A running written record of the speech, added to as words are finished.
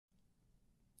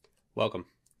Welcome.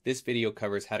 This video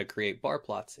covers how to create bar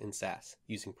plots in SAS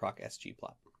using PROC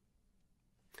SGPLOT.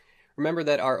 Remember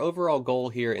that our overall goal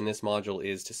here in this module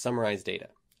is to summarize data.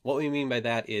 What we mean by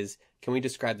that is, can we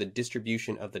describe the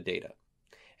distribution of the data?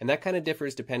 And that kind of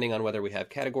differs depending on whether we have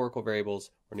categorical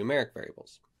variables or numeric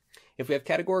variables. If we have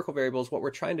categorical variables, what we're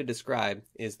trying to describe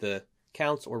is the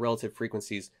counts or relative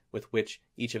frequencies with which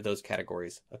each of those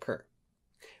categories occur.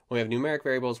 When we have numeric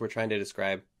variables, we're trying to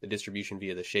describe the distribution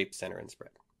via the shape, center, and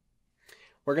spread.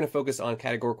 We're going to focus on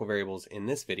categorical variables in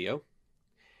this video,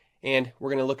 and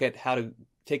we're going to look at how to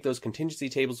take those contingency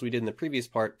tables we did in the previous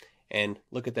part and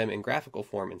look at them in graphical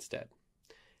form instead.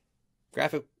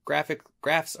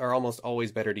 Graphs are almost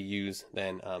always better to use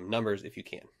than numbers if you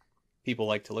can. People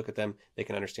like to look at them, they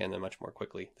can understand them much more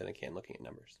quickly than they can looking at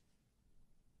numbers.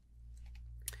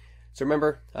 So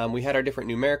remember, we had our different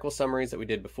numerical summaries that we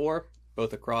did before,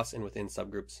 both across and within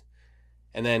subgroups.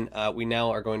 And then we now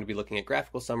are going to be looking at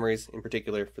graphical summaries, in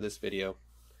particular for this video,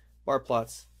 bar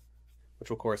plots, which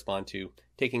will correspond to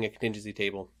taking a contingency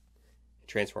table and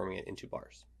transforming it into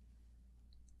bars.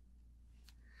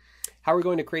 How are we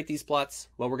going to create these plots?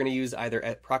 Well, we're going to use either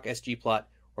PROC SGPLOT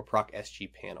or PROC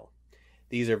SGPANEL.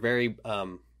 These are very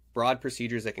broad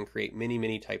procedures that can create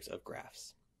many types of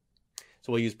graphs.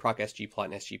 So we'll use PROC SGPLOT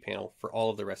and SGPANEL for all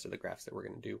of the rest of the graphs that we're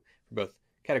going to do for both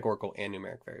categorical and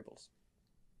numeric variables.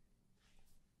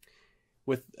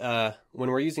 When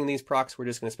we're using these procs, we're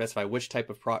just going to specify which type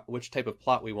of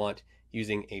plot we want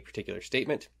using a particular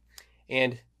statement.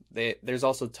 And there's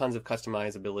also tons of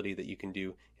customizability that you can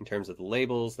do in terms of the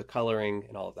labels, the coloring,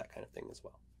 and all of that kind of thing as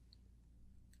well.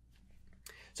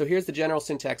 So here's the general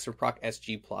syntax for PROC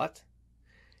SGPLOT.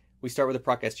 We start with a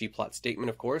PROC SGPLOT statement,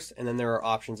 of course, and then there are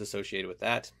options associated with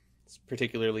that,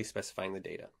 particularly specifying the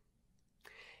data.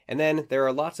 And then there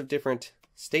are lots of different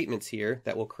statements here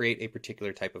that will create a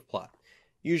particular type of plot.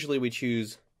 Usually we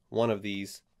choose one of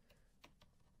these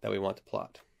that we want to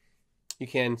plot. You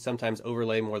can sometimes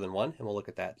overlay more than one, and we'll look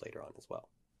at that later on as well.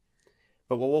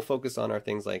 But what we'll focus on are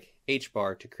things like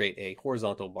H-bar to create a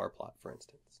horizontal bar plot, for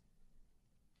instance.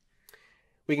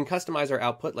 We can customize our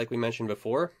output, like we mentioned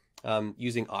before,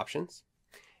 using options.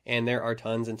 And there are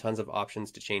tons and tons of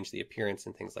options to change the appearance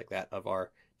and things like that of our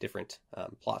different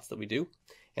plots that we do.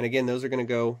 And again, those are going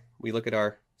to go, we look at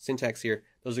our syntax here,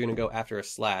 those are going to go after a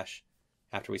slash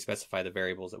after we specify the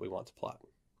variables that we want to plot.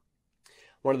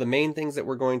 One of the main things that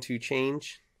we're going to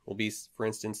change will be, for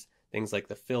instance, things like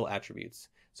the fill attributes.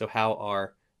 So how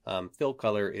our fill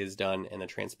color is done and the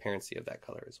transparency of that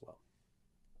color as well.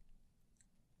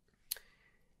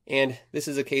 And this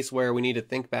is a case where we need to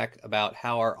think back about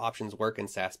how our options work in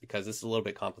SAS because this is a little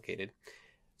bit complicated.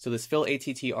 So this fill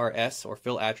ATTRS or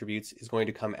fill attributes is going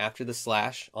to come after the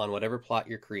slash on whatever plot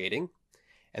you're creating.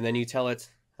 And then you tell it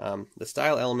the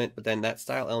style element, but then that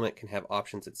style element can have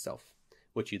options itself,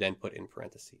 which you then put in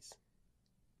parentheses.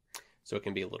 So it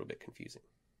can be a little bit confusing.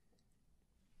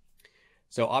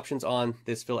 So options on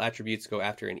this fill attributes go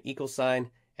after an equal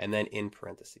sign and then in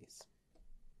parentheses.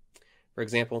 For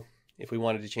example, if we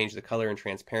wanted to change the color and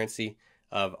transparency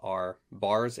of our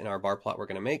bars in our bar plot we're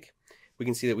going to make, we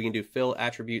can see that we can do fill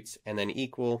attributes and then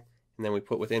equal, and then we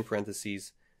put within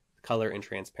parentheses the color and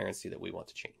transparency that we want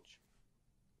to change.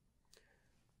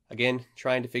 Again,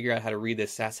 trying to figure out how to read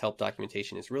this SAS help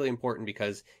documentation is really important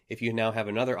because if you now have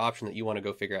another option that you want to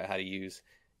go figure out how to use,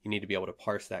 you need to be able to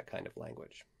parse that kind of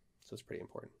language. So it's pretty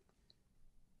important.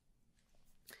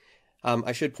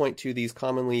 I should point to these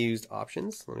commonly used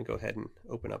options. Let me go ahead and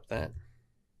open up that.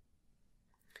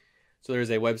 So there's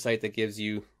a website that gives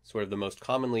you sort of the most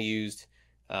commonly used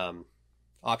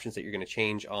options that you're going to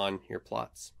change on your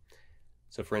plots.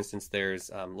 So for instance, there's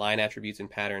line attributes and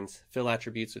patterns, fill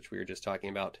attributes, which we were just talking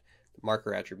about,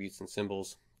 marker attributes and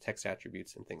symbols, text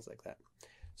attributes, and things like that.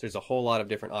 So there's a whole lot of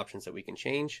different options that we can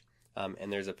change,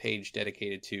 and there's a page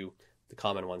dedicated to the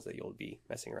common ones that you'll be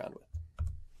messing around with.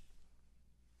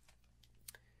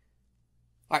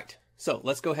 All right, so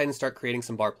let's go ahead and start creating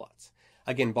some bar plots.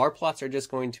 Again, bar plots are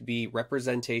just going to be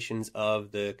representations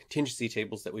of the contingency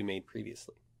tables that we made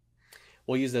previously.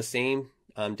 We'll use the same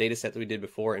data set that we did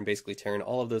before and basically turn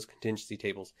all of those contingency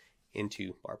tables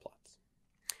into bar plots.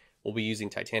 We'll be using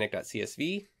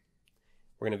Titanic.csv.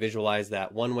 We're going to visualize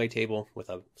that one-way table with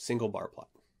a single bar plot.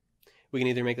 We can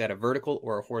either make that a vertical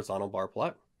or a horizontal bar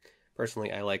plot.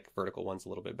 Personally, I like vertical ones a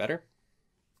little bit better,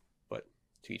 but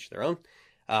to each their own.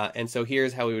 And so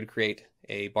here's how we would create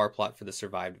a bar plot for the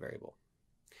survived variable.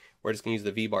 We're just going to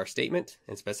use the vbar statement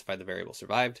and specify the variable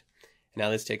survived. And now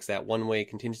this takes that one-way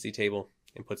contingency table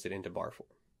and puts it into bar form.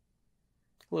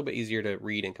 A little bit easier to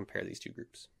read and compare these two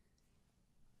groups.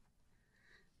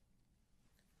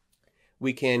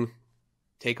 We can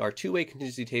take our two-way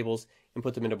contingency tables and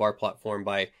put them into bar plot form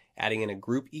by adding in a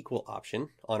group equal option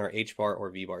on our H-bar or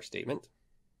V-bar statement.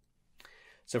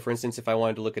 So for instance, if I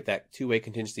wanted to look at that two-way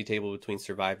contingency table between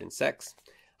survived and sex,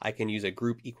 I can use a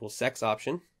group equal sex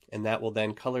option, and that will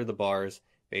then color the bars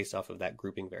based off of that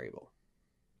grouping variable.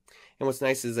 And what's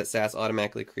nice is that SAS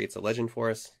automatically creates a legend for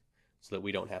us so that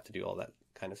we don't have to do all that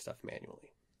kind of stuff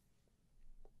manually.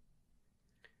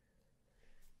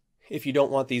 If you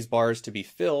don't want these bars to be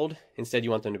filled, instead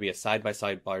you want them to be a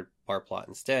side-by-side bar plot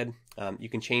instead, you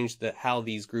can change how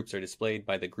these groups are displayed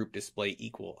by the group display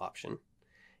equal option.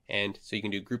 And so you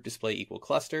can do group display equal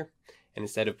cluster, and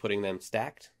instead of putting them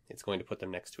stacked, it's going to put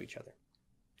them next to each other.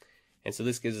 And so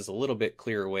this gives us a little bit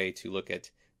clearer way to look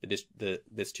at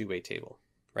this two-way table,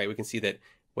 right? We can see that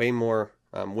way more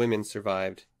women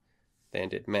survived than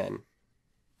did men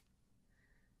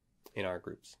in our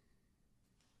groups.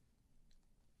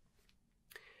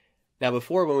 Now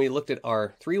before, when we looked at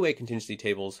our three-way contingency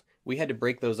tables, we had to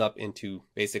break those up into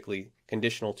basically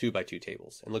conditional 2x2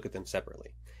 tables and look at them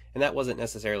separately. And that wasn't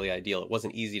necessarily ideal. It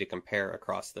wasn't easy to compare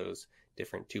across those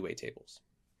different two-way tables.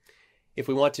 If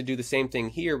we want to do the same thing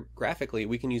here graphically,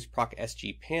 we can use PROC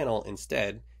SGPANEL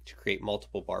instead to create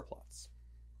multiple bar plots.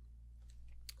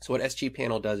 So what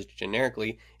SGPANEL does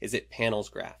generically is it panels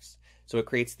graphs. So it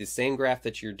creates the same graph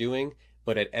that you're doing,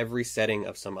 but at every setting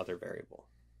of some other variable.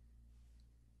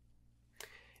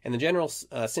 And the general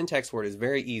syntax for it is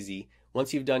very easy.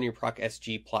 Once you've done your PROC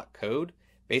SGPLOT code,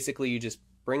 basically you just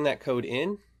bring that code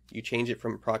in, you change it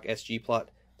from PROC SGPLOT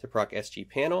to PROC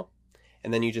SGPANEL,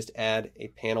 and then you just add a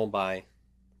panel by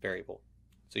variable.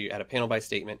 So you add a panel by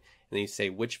statement, and then you say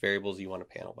which variables you want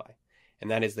to panel by. And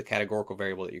that is the categorical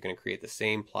variable that you're going to create the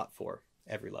same plot for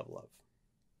every level of.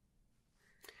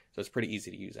 So it's pretty easy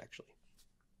to use, actually.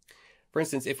 For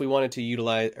instance, if we wanted to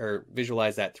utilize or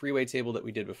visualize that three-way table that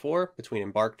we did before between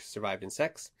embarked, survived, and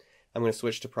sex, I'm going to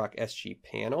switch to PROC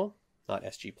SGPANEL, not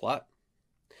SGPLOT.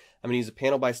 I'm going to use a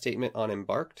panel by statement on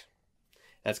embarked.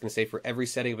 That's going to say for every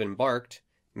setting of embarked,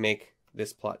 make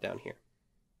this plot down here.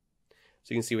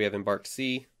 So you can see we have embarked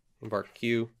C, embarked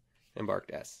Q,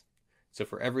 embarked S. So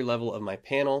for every level of my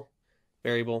panel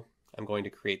variable, I'm going to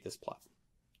create this plot.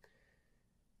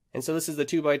 And so this is the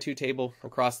 2x2 table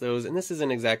across those, and this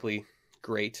isn't exactly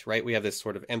great, right? We have this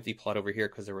sort of empty plot over here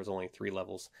because there was only 3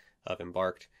 levels of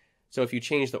embarked. So if you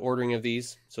change the ordering of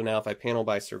these, so now if I panel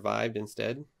by survived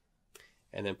instead,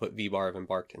 and then put V-bar of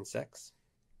embarked and sex,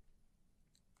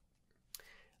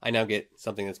 I now get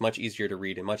something that's much easier to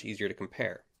read and much easier to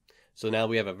compare. So now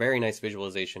we have a very nice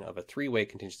visualization of a three-way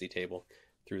contingency table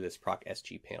through this PROC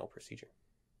SGPANEL procedure.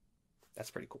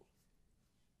 That's pretty cool.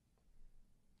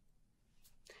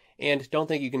 And don't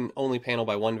think you can only panel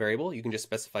by one variable. You can just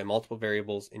specify multiple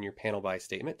variables in your panel by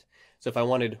statement. So if I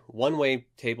wanted one-way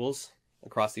tables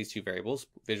across these two variables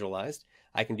visualized,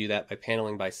 I can do that by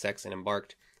paneling by sex and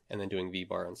embarked and then doing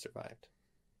V-bar on survived.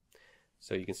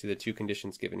 So you can see the two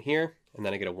conditions given here, and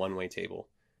then I get a one-way table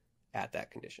at that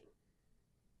condition.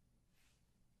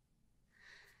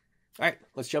 All right,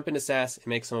 let's jump into SAS and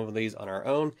make some of these on our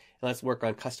own, and let's work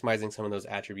on customizing some of those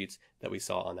attributes that we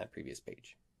saw on that previous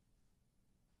page.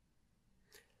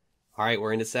 All right,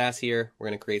 we're into SAS here. We're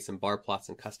going to create some bar plots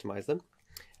and customize them.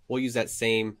 We'll use that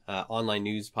same online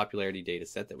news popularity data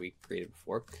set that we created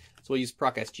before. So we'll use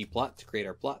PROC SGPLOT to create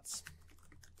our plots.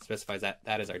 Specifies that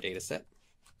as our data set.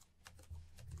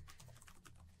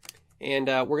 And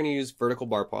we're going to use vertical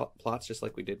bar plots just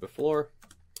like we did before.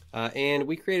 And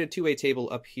we created a two-way table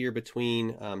up here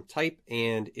between type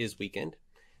and is weekend.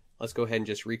 Let's go ahead and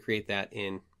just recreate that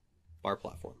in bar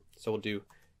plot form. So we'll do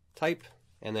type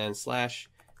and then slash.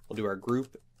 We'll do our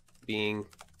group being,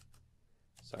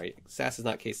 sorry, SAS is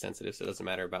not case sensitive, so it doesn't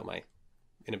matter about my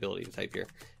inability to type here.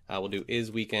 We'll do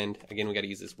is weekend. Again, we got to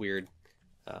use this weird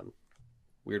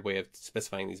way of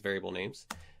specifying these variable names.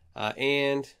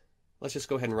 And let's just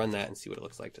go ahead and run that and see what it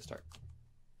looks like to start.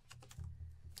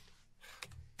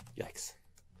 Yikes.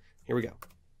 Here we go.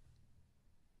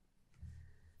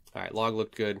 All right, log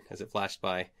looked good as it flashed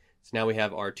by. So now we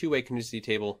have our two-way contingency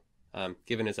table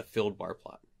given as a filled bar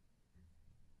plot.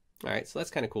 All right, so that's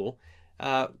kind of cool.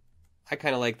 I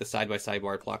kind of like the side-by-side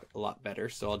bar plot a lot better,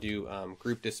 so I'll do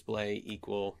group display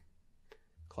equal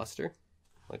cluster,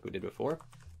 like we did before.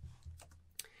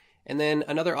 And then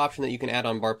another option that you can add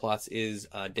on bar plots is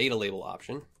a data label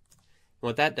option. And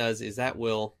what that does is that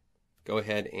will go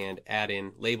ahead and add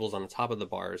in labels on the top of the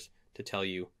bars to tell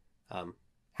you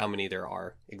how many there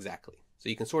are exactly. So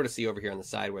you can sort of see over here on the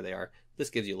side where they are.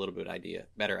 This gives you a little bit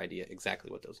better idea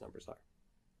exactly what those numbers are.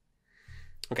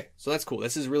 Okay, so that's cool.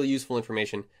 This is really useful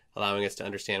information, allowing us to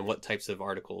understand what types of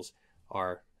articles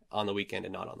are on the weekend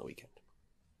and not on the weekend.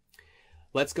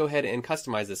 Let's go ahead and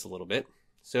customize this a little bit.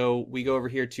 So we go over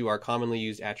here to our commonly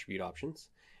used attribute options.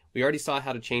 We already saw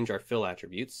how to change our fill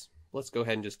attributes. Let's go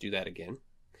ahead and just do that again.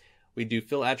 We do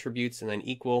fill attributes and then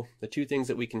equal. The two things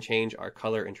that we can change are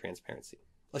color and transparency.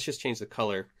 Let's just change the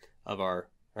color of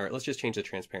let's just change the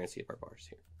transparency of our bars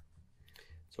here.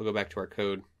 So we'll go back to our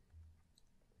code.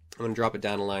 I'm going to drop it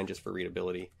down a line just for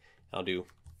readability. I'll do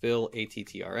fill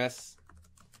ATTRS,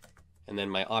 and then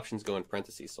my options go in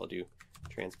parentheses. So I'll do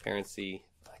transparency,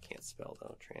 I can't spell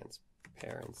though,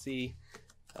 transparency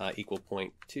equal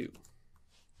 0.2.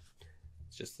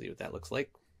 Let's just see what that looks like.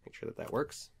 Make sure that that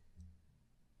works.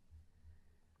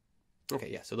 Okay,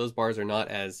 yeah, so those bars are not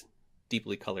as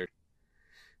deeply colored.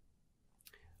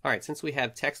 All right, since we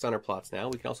have text on our plots now,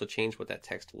 we can also change what that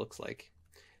text looks like.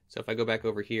 So if I go back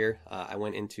over here, I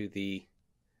went into the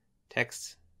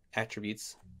text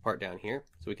attributes part down here,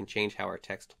 so we can change how our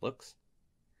text looks.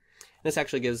 And this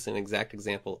actually gives us an exact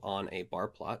example on a bar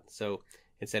plot. So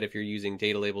it said if you're using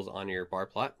data labels on your bar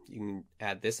plot, you can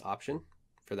add this option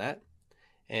for that.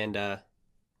 And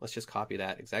let's just copy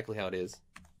that exactly how it is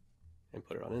and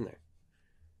put it on in there.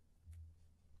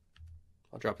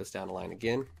 I'll drop this down a line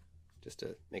again just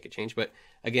to make a change. But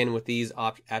again, with these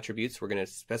attributes, we're going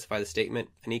to specify the statement,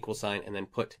 an equal sign, and then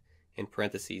put in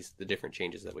parentheses the different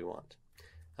changes that we want.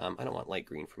 I don't want light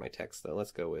green for my text though.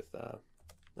 Let's go with,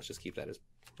 let's just keep that as,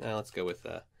 let's go with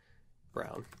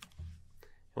brown. And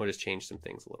we'll just change some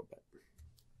things a little bit.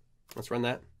 Let's run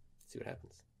that, see what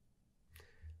happens.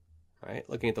 All right,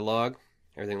 looking at the log,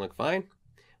 everything looked fine.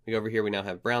 We go over here, we now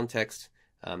have brown text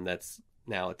that's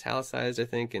now italicized, I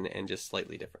think, and just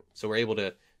slightly different. So we're able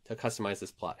to customize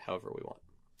this plot however we want.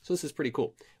 So this is pretty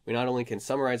cool. We not only can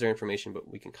summarize our information, but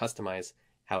we can customize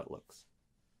how it looks.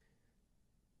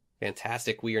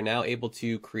 Fantastic. We are now able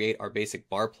to create our basic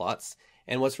bar plots.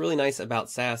 And what's really nice about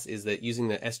SAS is that using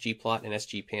the SGPLOT and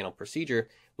SGPANEL procedure,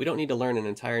 we don't need to learn an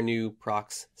entire new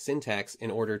PROC syntax in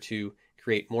order to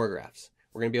create more graphs.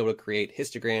 We're going to be able to create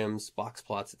histograms, box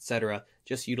plots, etc.,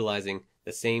 just utilizing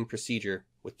the same procedure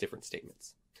with different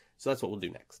statements. So that's what we'll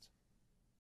do next.